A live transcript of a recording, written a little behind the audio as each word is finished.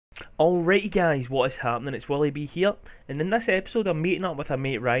Alrighty guys, what is happening? It's WullyBee here, and in this episode I'm meeting up with a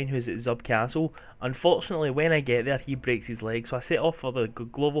mate Ryan who's at Zub Castle. Unfortunately, when I get there he breaks his leg, so I set off for the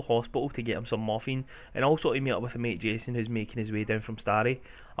Global Hospital to get him some morphine, and also to meet up with a mate Jason who's making his way down from Starry.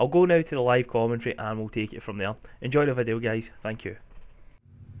 I'll go now to the live commentary and we'll take it from there. Enjoy the video guys, thank you.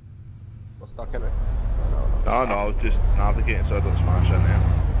 We're stuck in it. No, just navigating so I don't smash in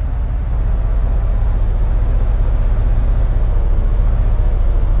there.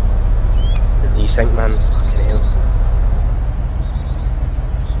 Desync, man. Fucking hell.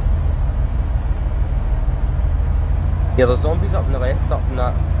 Yeah, there's zombies up on the left, up in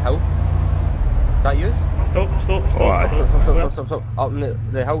that hill. Is that yours? Stop. Up in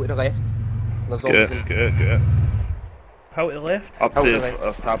the hill to the left. There's zombies in. Get it. How to the left? Up Hill to the the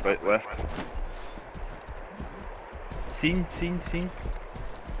left. tab right left. Seen.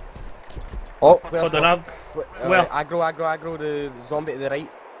 Oh, Hold on, well. Aggro, the zombie to the right.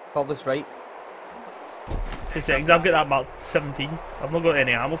 Furthest right. 2 seconds, I've got that marked 17. I've not got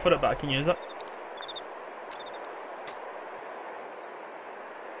any ammo for it, but I can use it.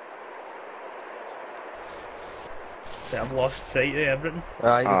 Yeah, I've lost sight of everything.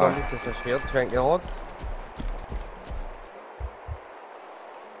 The zombie just disappeared, trying to log.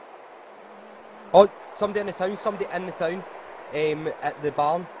 Oh, somebody in the town, at the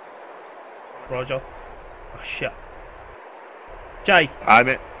barn. Roger. Oh shit. Jay! Aye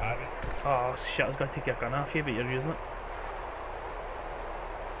mate. Oh shit, I was going to take your gun off you, but you're using it.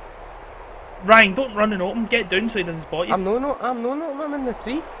 Ryan, don't run and open, get down so he doesn't spot you. I'm in the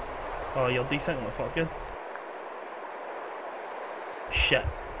tree. Oh, you're decent, what the fuck, good. Shit.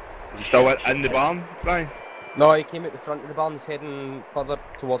 Is he still in the barn, Brian? No, he came out the front of the barn, he's heading further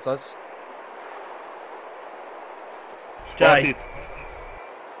towards us. Jay, Spotted.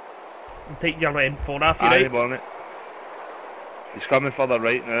 I'm taking your M4 off you, Aye, right? on it. He's coming further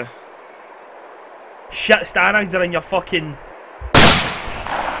right now. Shit, Stanags are in your fucking...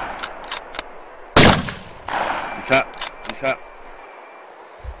 He's hit.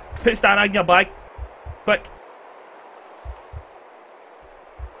 Put Stanag in your bag. Quick.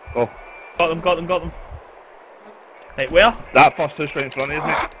 Oh. Got them. Right, where? That first house right in front of you,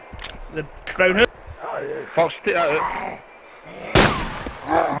 isn't it? The brown house? Fox, take that out.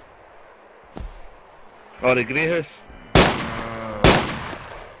 Oh, the grey house.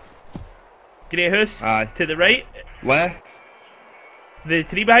 Grey house? Aye. To the right? Where? The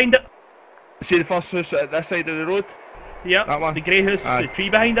tree behind it? See the first house at this side of the road? Yeah. That one? The grey house, Aye. the tree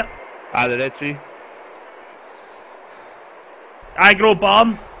behind it? Aye, the red tree. Aggro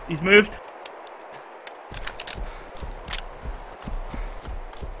barn, he's moved.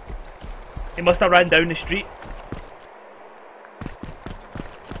 He must have ran down the street.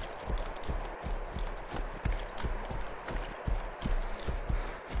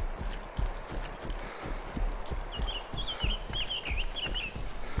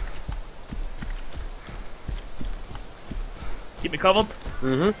 Keep me covered.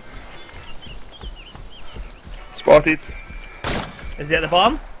 Spotted. Is he at the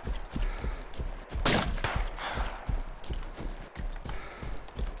barn?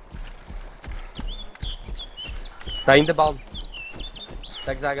 Behind the barn.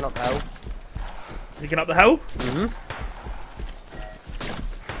 Zigzagging up the hill. Is he going up the hill?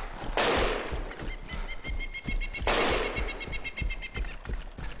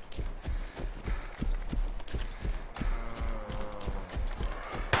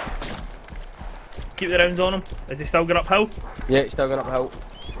 Keep the rounds on him. Is he still going uphill? Yeah, he's still going up the hill.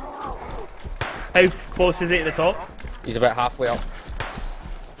 How close is he to the top? He's about halfway up.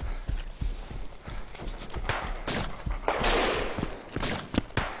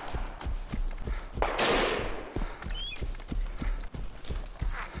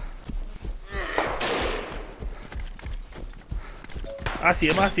 I see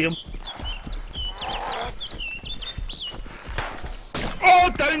him. Oh,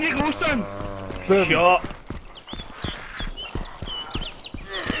 down you go, son! Shot.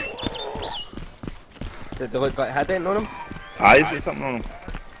 Did they look like a head dent on him? Aye, he's got something on him.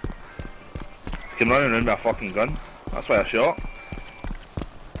 He can run around with a fucking gun. That's why I shot.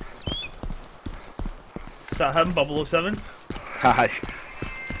 Is that him, 007? Aye.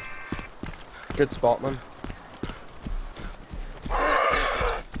 Good spot, man.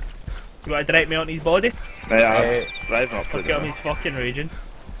 You want to direct me on his body? Yeah, I'm driving up to Look at him, he's fucking raging.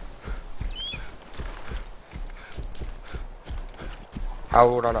 I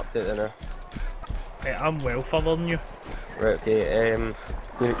will run up to it now. Hey, I'm well further than you. Right, okay,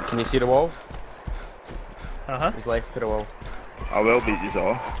 can you see the wall? He's left to the wall. I will beat you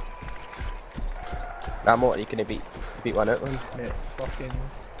all. That motor, you can beat one out, man. Mate, fucking...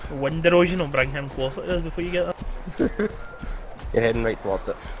 Wind erosion will bring him closer to us before you get there. You're heading right towards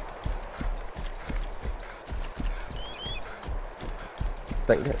it. I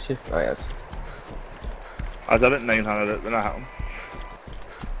think that's you. Oh, yes. I was at 900 when I hit him.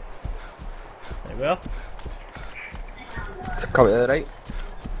 Right, where? Come to the right.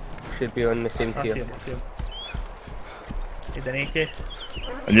 Should be on the same I tier. see him, I see him. Need an AK?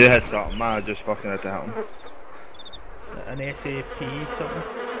 I knew I had something, man, I just fucking had to hit him. An SAP something?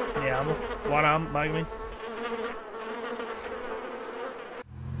 Any ammo? One ammo, magazine?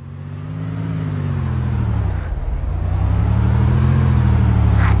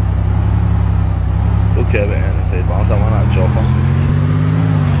 Okay, but anything, but I don't want that chopper.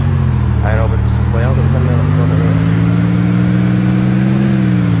 I know, but there's a player that was in there that was on the road.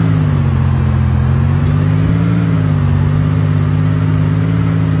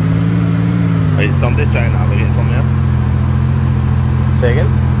 Right, somebody try and navigate from there. Say again?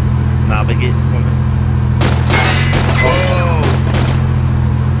 Navigate from there. Oh!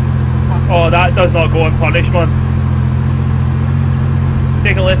 Oh, that does not go unpunished, man.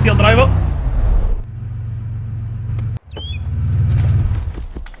 Take a left here, driver.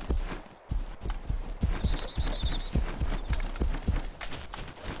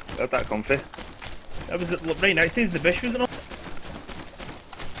 Where'd that come from? That was right next to us, the bush, wasn't it?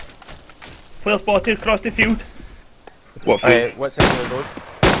 Player spotted across the field. What field? What's in the road?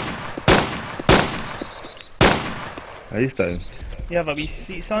 He's down. You have a wee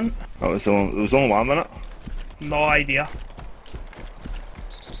seat, son? There was only one minute. No idea.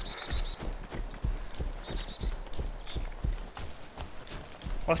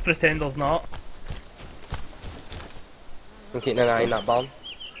 Let's pretend there's not. I'm keeping an eye on that barn.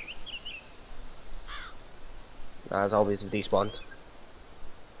 As always, despawned.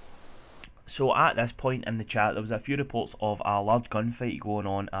 So at this point in the chat, there was a few reports of a large gunfight going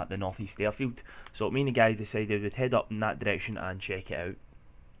on at the northeast airfield. So me and the guys decided we'd head up in that direction and check it out.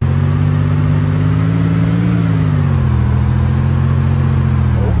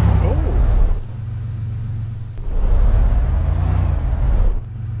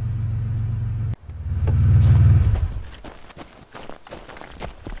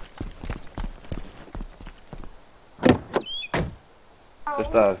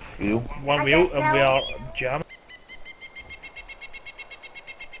 Just a wheel. One wheel and we are jamming.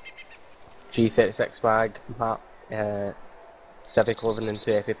 G36 mag, map, civic clothing and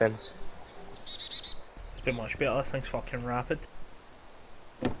 2 EpiPens. It's been much better, this thing's fucking rapid.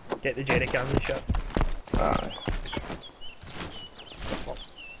 Get the jerry cans and shit. Aye.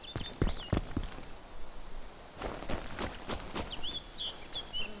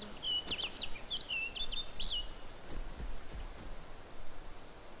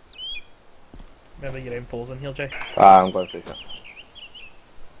 Remember your M4's in here, Jay? Ah, I'm going to take it. Let's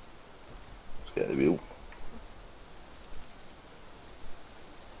get the wheel.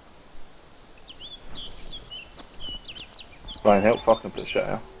 Ryan, help fucking put shit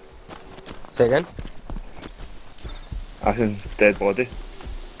here. Say again? I can dead body.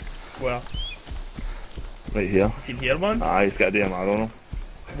 Where? Right here. You can hear one? Ah, he's got a DMR on him.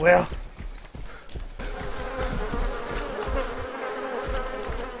 Where?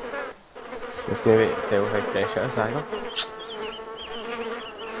 Just gonna wait to tell how fresh it is either.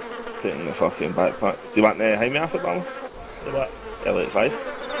 Taking the fucking backpack. Do you want the high me off it, Bama? The what? L85?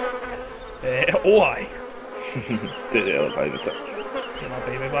 Oh aye. Take the L85 with it. Get my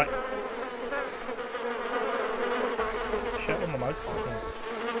baby back. Shit on the mugs.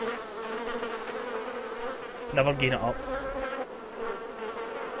 Never gain it up.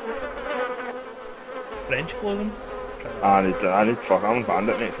 French clothing? I need fuck, I'm a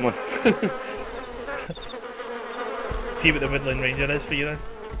bandit next month. See what the Woodland Ranger is for you then.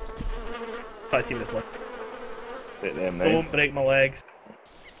 Let's see what it's like. Take them now. Don't break my legs.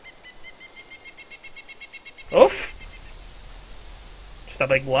 Oof! Just a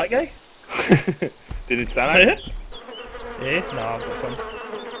big black guy? Did he stand out? Nah, I've got some.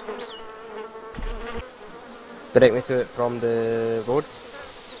 Direct me to it from the road.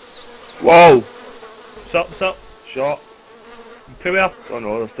 Whoa! What's up? Shot. From where? Don't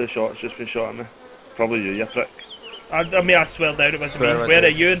know, there's 2 shots just been shot at me. Probably you prick. I mean, I swear down it wasn't me. Where was Where it? are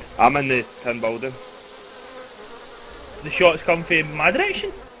you in? I'm in the tin building. The shots come from my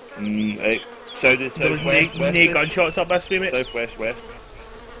direction? Right. Southwest, There was no west, gunshots up this way, mate. southwest, west.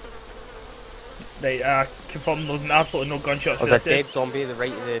 Right, confirm there was absolutely no gunshots. There's this a way. dead zombie at the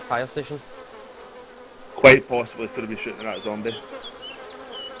right of the fire station. Quite possibly could have been shooting at that zombie.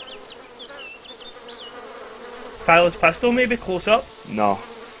 Silence pistol, maybe close up. No.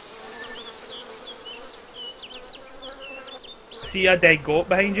 see a dead goat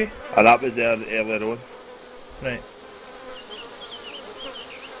behind you. That was there earlier on. Right.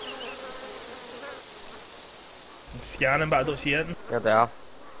 I'm scanning, but I don't see anything. There they are.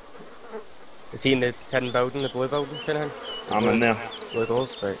 Is he in the tin building, the blue building, kind of? I'm in there. Blue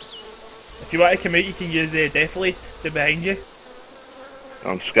doors, right. If you want to come out, you can use the deflate to behind you.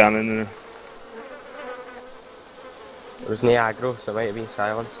 I'm scanning there. There was no aggro, so it might have been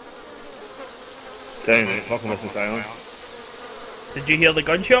silenced. Dang, fucking listen silence. Did you hear the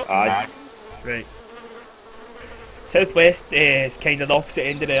gunshot? Aye. Right. Southwest is kind of the opposite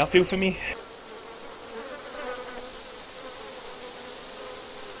end of the airfield for me.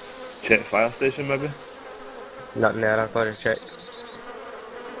 Check fire station maybe? Nothing there, I've got to check.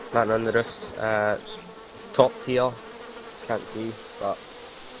 Nothing on the roof. Top tier, can't see, but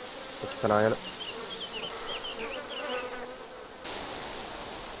we'll keep an eye on it.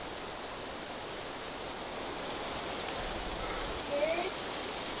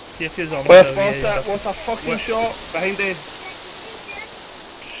 See if he's on. Where's that? What's a fucking shot? Behind him.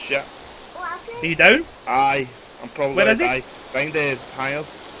 Shit. Are you down? Aye. I'm probably. Where is he? Aye. Behind the hires.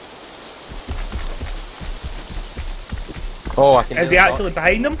 Oh, I can. Is he actually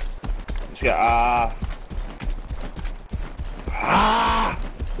behind him? Let's get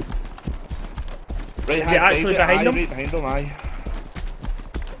Right, is he actually behind him? Right behind him, aye.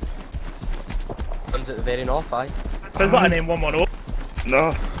 One's at the very north, aye. Sounds like an M110.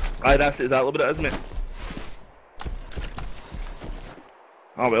 No. Aye, that's exactly what it is, mate.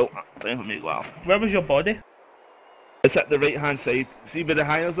 Oh well, time for me to laugh. Where was your body? It's at the right hand side. See where the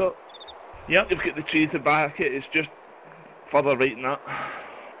hires are? Yep. You've got the trees to back it, it's just further right than that.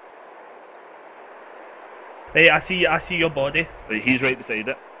 Right, I see your body. Right, he's right beside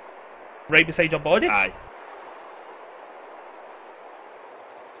it. Right beside your body? Aye.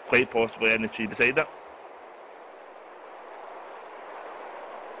 Quite possibly in the tree beside it.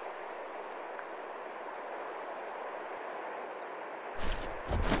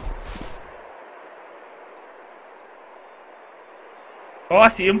 Oh, I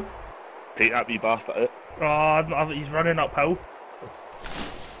see him. Take that wee bastard out. Oh, he's running uphill.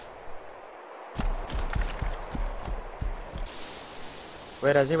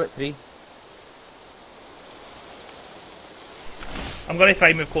 Where is he? What 3? I'm going to try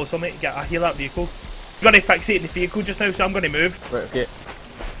and move closer, mate. I hear that vehicle. I'm going to fixate the vehicle just now, so I'm going to move. Right, okay.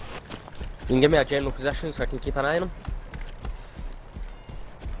 You can give me a general position so I can keep an eye on him.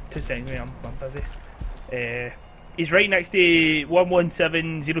 2 seconds, mate. I'm busy. He's right next to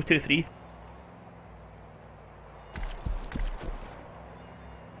 117023.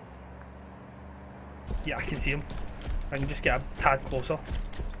 Yeah, I can see him. I can just get a tad closer.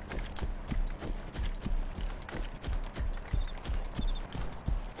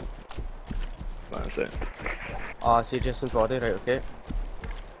 That's it. Oh, I see Jason's body, right, okay.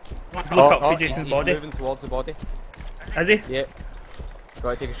 Look up for Jason's body. He's moving towards the body. Is he? Yeah. You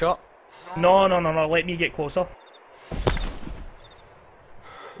want to take a shot? No, let me get closer.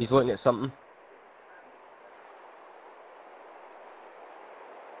 He's looking at something.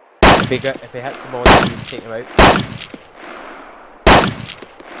 If he hits the body, you can take him out.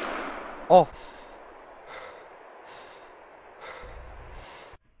 Oh!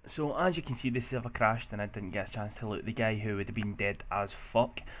 So as you can see, the server crashed and I didn't get a chance to loot at the guy who would have been dead as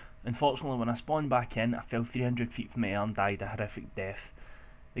fuck. Unfortunately, when I spawned back in, I fell 300 feet from the air and died a horrific death.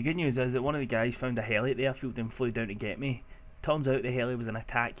 The good news is that one of the guys found a heli at the airfield and flew down to get me. Turns out the heli was an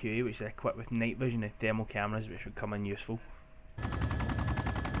attack Huey, which is equipped with night vision and thermal cameras, which would come in useful.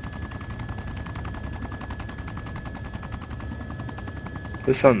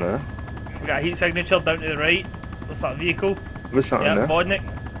 What's on there? We got a heat signature down to the right. What's that vehicle? What's on there? Vodnik.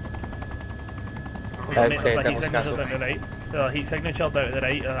 There's a heat Devil's signature Castle. down to the right. There's a heat signature down to the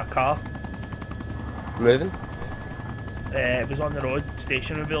right in a car. Moving? It was on the road,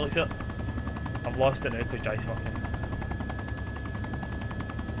 stationary by the looks of it. I've lost it now because Jai's fucking.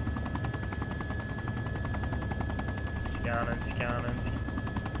 Scanning.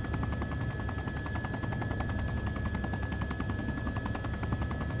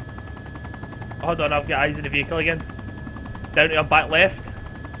 Hold on, I've got eyes in the vehicle again. Down to your back left.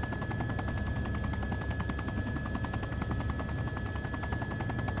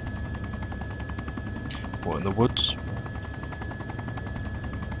 What, in the woods?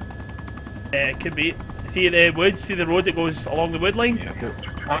 It could be. See the woods, see the road that goes along the wood line?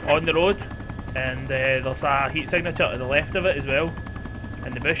 Yeah. On the road. And there's a heat signature to the left of it as well.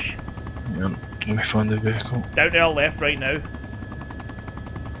 In the bush. Yeah. Let me find the vehicle. Down to our left right now.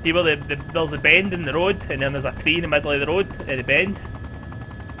 See where there's a bend in the road, and then there's a tree in the middle of the road at the bend.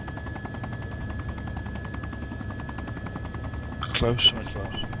 close.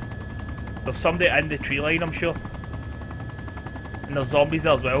 There's somebody in the tree line, I'm sure. And there's zombies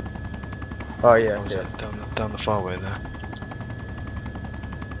there as well. Oh yeah, Oh, is yeah. it down the far way there?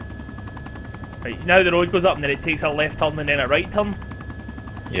 Right, now the road goes up and then it takes a left turn and then a right turn.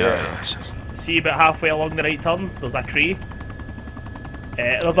 Yeah. See about halfway along the right turn, there's a tree.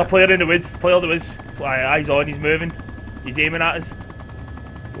 There's a player in the woods, eyes on, he's moving. He's aiming at us.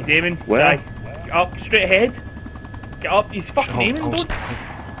 He's aiming. Where? Get up, straight ahead. Get up, he's fucking aiming, hold don't.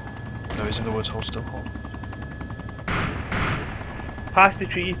 No, he's in the woods, hold still, hold. Past the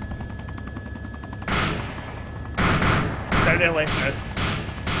tree. Down there left now.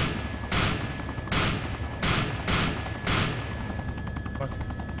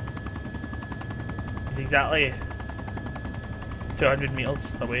 He's exactly 200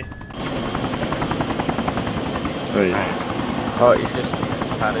 metres away. Right. Oh, he's just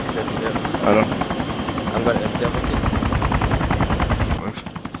parachuting there. I know. I'm going to observe Move.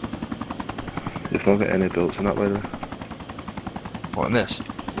 You've not got any bullets in that, by the way. What, in this?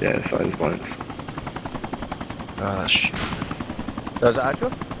 Yeah, the size blanks. Ah, that's shit. Does it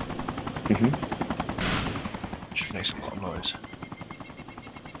actually? Which makes a lot of noise.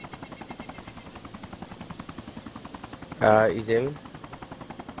 He's aiming.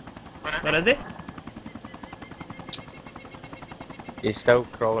 Where is he? He's still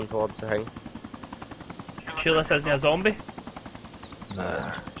crawling towards the thing. Sure this isn't a zombie?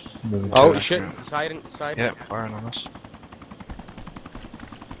 Nah. Oh, he's shooting. He's firing. He's firing. Yeah, firing on us.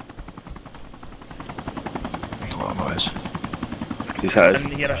 Makes a lot of noise. He's hit us.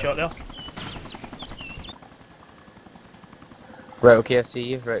 Didn't hear a shot there. Right, okay, I see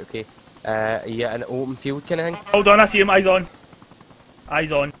you. Right, okay. Are you in an open field kind of thing? Hold on, I see him, eyes on.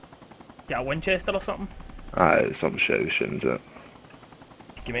 Eyes on. Get a Winchester or something? It's something shit we shouldn't do it.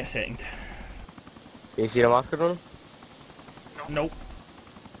 Give me a second. You see a marker on him? Nope.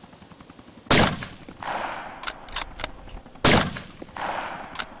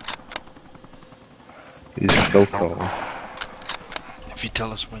 He's still crawling. If you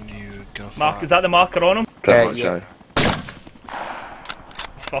tell us when you're gonna fire. Mark, is that the marker on him? Pretty much, yeah.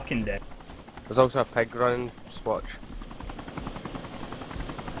 He's fucking dead. There's also a pig running. Just watch.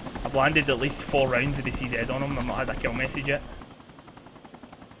 I've landed at least 4 rounds of the CZ on him and I've not had a kill message yet.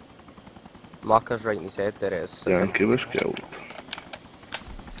 Marker's right in his head. There it is. Yeah, he was killed.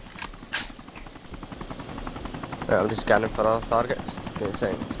 Right, I'm just scanning for other targets. Give me a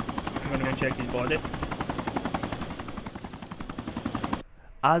second. I'm gonna go and check his body.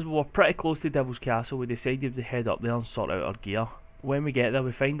 As we were pretty close to Devil's Castle, we decided to head up there and sort out our gear. When we get there,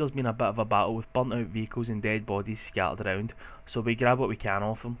 we find there's been a bit of a battle with burnt out vehicles and dead bodies scattered around, so we grab what we can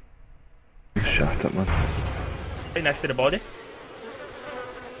off them. Shut up, man. Right next to the body.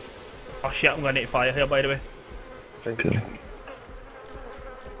 Oh shit, I'm gonna need to fire here by the way. Okay. Is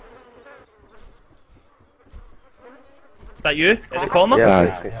that you? At the corner?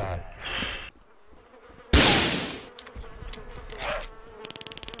 Yeah.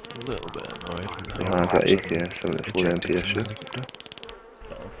 A little bit annoyed. I've got AK, 74 MP issue.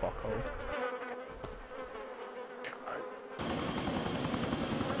 Oh fuck all.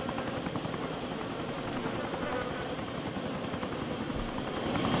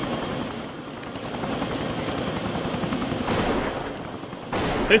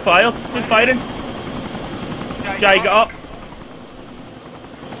 Who fired? Who's firing? Jai, get up.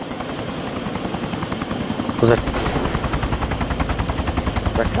 Was it?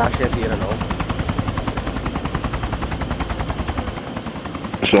 The crash head here and all.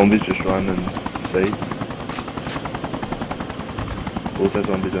 Zombies just ran inside. Both the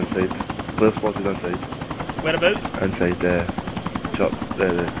zombies inside. Player spotted inside. Whereabouts? Inside the shop, the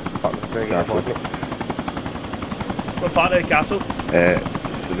Fuck, let's go get a body. What part of the castle?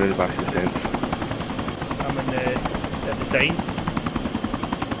 the very back of the tent. I'm in at the sign.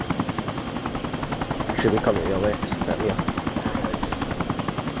 Should be coming to your left. Right here.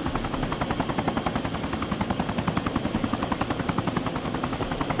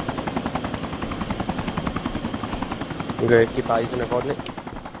 I'm going to keep eyes on the coordinate.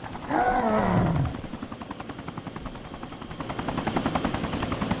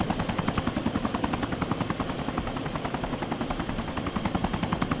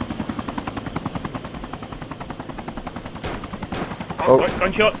 Oh.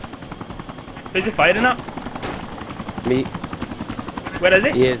 Gunshots. Who's he firing at? Me. Where is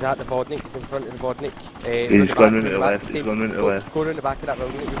he? He is at the Vodnik, he's in front of the Vodnik. He's going round to the left, he's going round to the left. Go round the back of that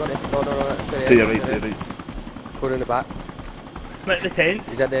building, you got it. No, To your right, to your right. Go round the back. I'm at the tents.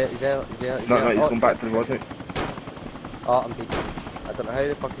 He's there. No, he's going back to the Vodnik. Oh, I'm dead. I don't know how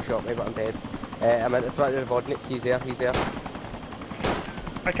the fuck he shot me, but I'm dead. I'm at the front of the Vodnik, he's there.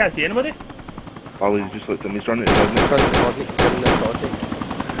 I can't see anybody. Wally's just looked at me, he's running to the coordinates. Front of the coordinates, give him the coordinates.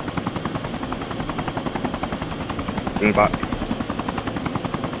 Bring it back.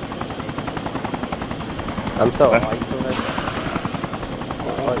 I'm still Left. alive, so now.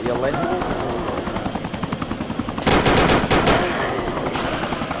 Oh, you're left.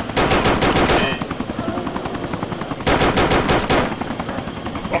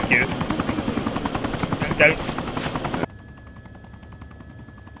 Fuck you. Down.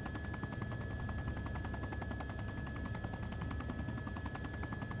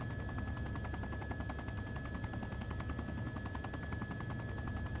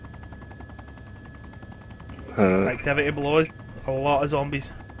 Activity below us. A lot of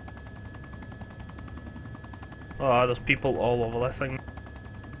zombies. Oh, there's people all over this thing.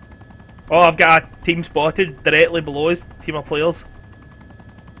 Oh, I've got a team spotted directly below us. Team of players.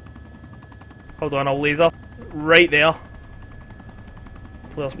 Hold on, I'll laser. Right there.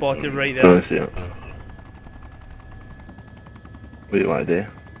 Player spotted right there. Oh, I see it. Wait, right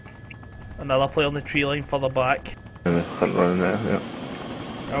there. Another player on the tree line further back. And the hunt running there, yeah.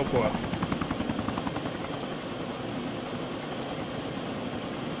 I'll go up.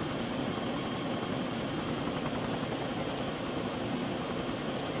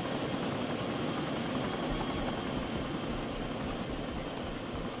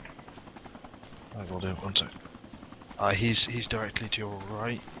 I will do it, 1 sec. He's directly to your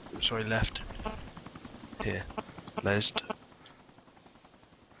right. Sorry, left. Here. Lest.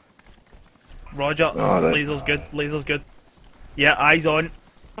 Roger. Oh, right. Laser's good. Laser's good. Yeah, eyes on.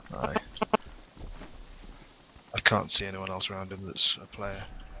 Aye. I can't see anyone else around him that's a player.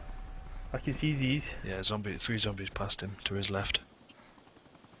 I can see Z's. Yeah, 3 zombies past him, to his left.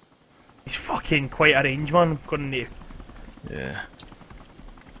 He's fucking quite a range, man. I'm gonna need. Yeah.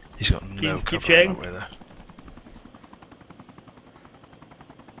 He's got no Keep cover checking. that way there.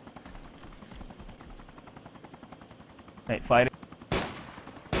 Right, fire.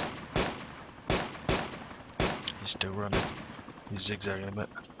 He's still running. He's zigzagging a bit.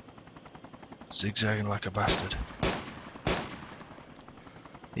 Zigzagging like a bastard.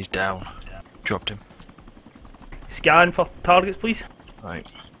 He's down. Dropped him. Scan for targets, please. Right.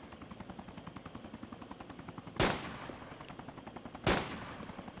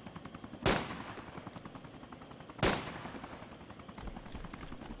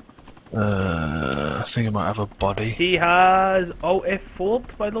 I think I might have a body. He has Alt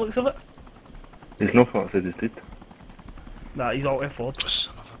F4 by the looks of it. There's no thought said he's dead. Nah, he's Alt F4.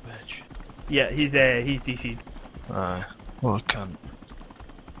 Son of a bitch. Yeah, he's DC'd. Aye. Well, I can't.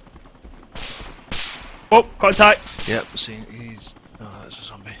 Oh, contact. Yep, seen. He's. Oh, that's a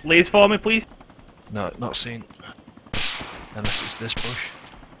zombie. Lays for me, please. No, not seen. Unless it's this bush.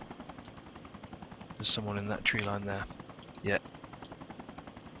 There's someone in that tree line there. Yeah.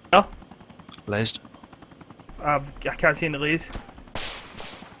 No, Blazed. I can't see any lays.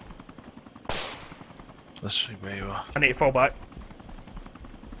 Let's see where you are. I need to fall back.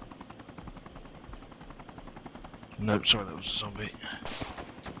 Nope, sorry, that was a zombie.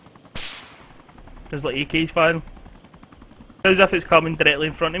 There's like AKs firing. As if it's coming directly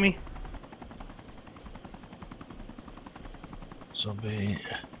in front of me. Zombie.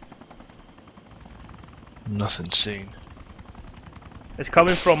 Nothing seen. It's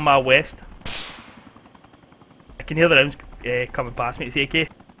coming from my west. I can hear the rounds coming past me. It's AK.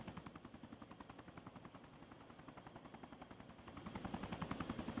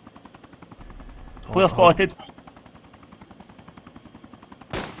 Player spotted.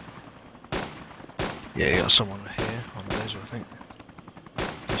 Yeah, you got someone here on the laser, I think. Can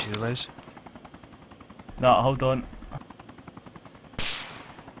you see the laser? No, hold on.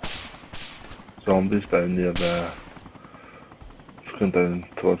 Zombies down near the... Just going down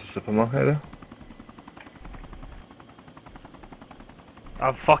towards the supermarket area.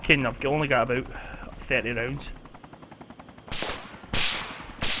 I've only got about 30 rounds.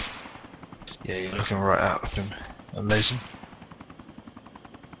 Yeah, you're looking right out of him. I'm lasing.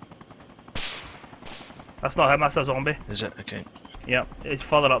 That's not him, that's a zombie. Is it? Okay. Yep, it's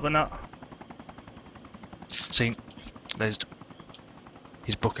further up than that. Seen. Lased.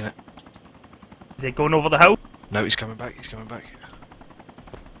 He's booking it. Is he going over the hill? No, he's coming back, he's coming back.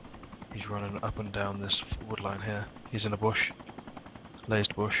 He's running up and down this wood line here. He's in a bush.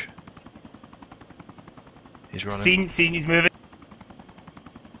 Lased bush. He's running. Seen, he's moving.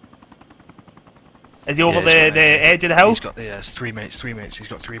 Is he over Yeah, the edge of the hill? He's got, yeah, it's 3 mates, 3 mates. He's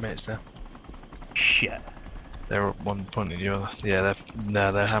got 3 mates there. Shit. They're at one point or the other. Yeah,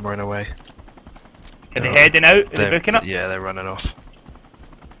 they're hammering away. Are they heading out? Are they They're- booking it? Yeah, they're running off.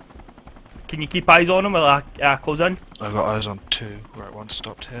 Can you keep eyes on him while I close in? I've got eyes on 2. Right, one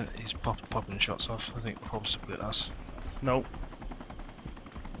stopped here. He's popping shots off. I think possibly us. No.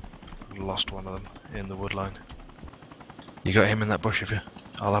 Lost one of them in the wood line. You got him in that bush, have you?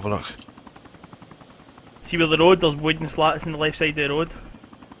 I'll have a look. See where the road, there's wooden slats on the left side of the road.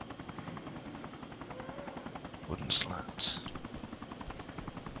 Wooden slats.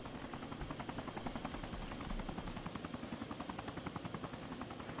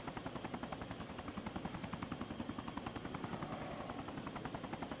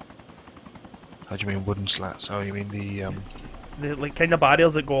 How do you mean wooden slats? Oh, you mean The like kind of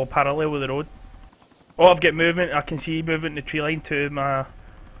barriers that go parallel with the road. Oh, I've got movement. I can see movement in the tree line to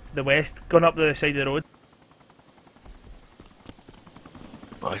the west, going up the side of the road.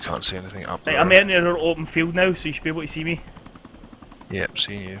 I can't see anything up Right, there. I'm entering an open field now, so you should be able to see me. Yep,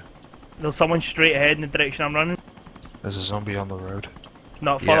 seeing you. There's someone straight ahead in the direction I'm running. There's a zombie on the road.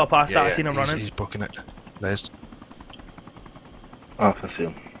 Not further past that, I seen him he's, running. He's booking it. There's. Oh, I can see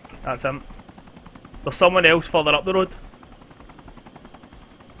him. That's him. There's someone else further up the road.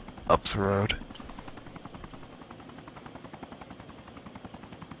 Up the road.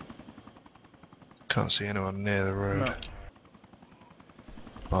 Can't see anyone near the road. No.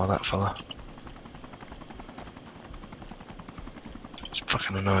 Oh, that fella. It's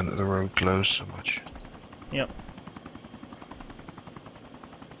fucking annoying that the road glows so much. Yep.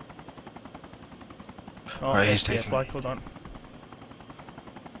 Oh, Right, he's FPS taking. lag, hold on.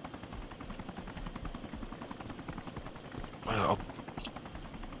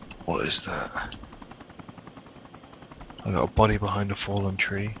 What is that? I got a body behind a fallen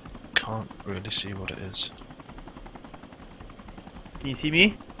tree. Can't really see what it is. Can you see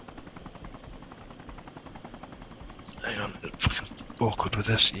me? Hang on, it's fucking awkward with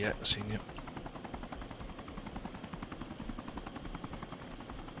this. Yeah, I've seen you.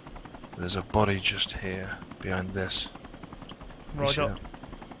 There's a body just here, behind this. You see Roger.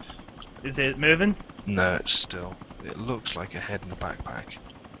 that? Is it moving? No, it's still. It looks like a head in a backpack.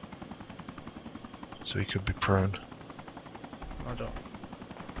 So he could be prone. Roger.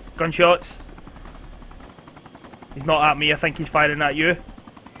 Gunshots. He's not at me, I think he's firing at you.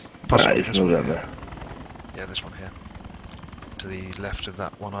 Possibly Right, this it's one. not there. Yeah, this one here. To the left of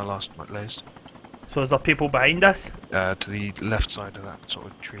that one I last lazed. So is there people behind us? To the left side of that sort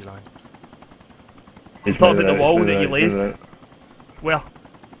of tree line. He's Talk moving about the out, wall moving that you out, moving lazed. out. Where?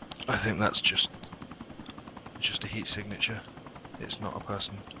 I think that's just a heat signature. It's not a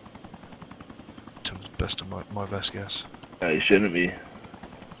person. To the best of my best guess. Yeah, he's shooting at me.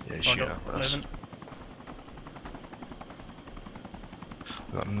 Yeah, he's Roger. shooting at us. Moving.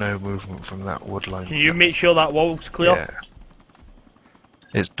 We've got no movement from that wood line. Can you make sure that wall's clear?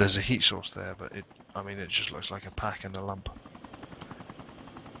 Yeah. There's a heat source there, but it just looks like a pack and a lump.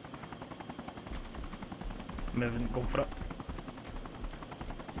 Moving, go for it.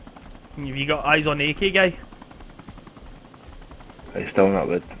 Have you got eyes on the AK guy? He's still in that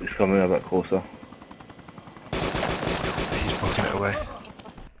wood. He's coming a bit closer. He's booking it away.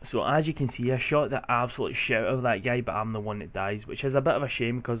 So as you can see, I shot the absolute shit out of that guy, but I'm the one that dies, which is a bit of a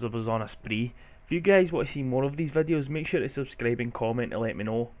shame because I was on a spree. If you guys want to see more of these videos, make sure to subscribe and comment to let me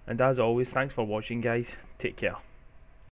know. And as always, thanks for watching guys. Take care.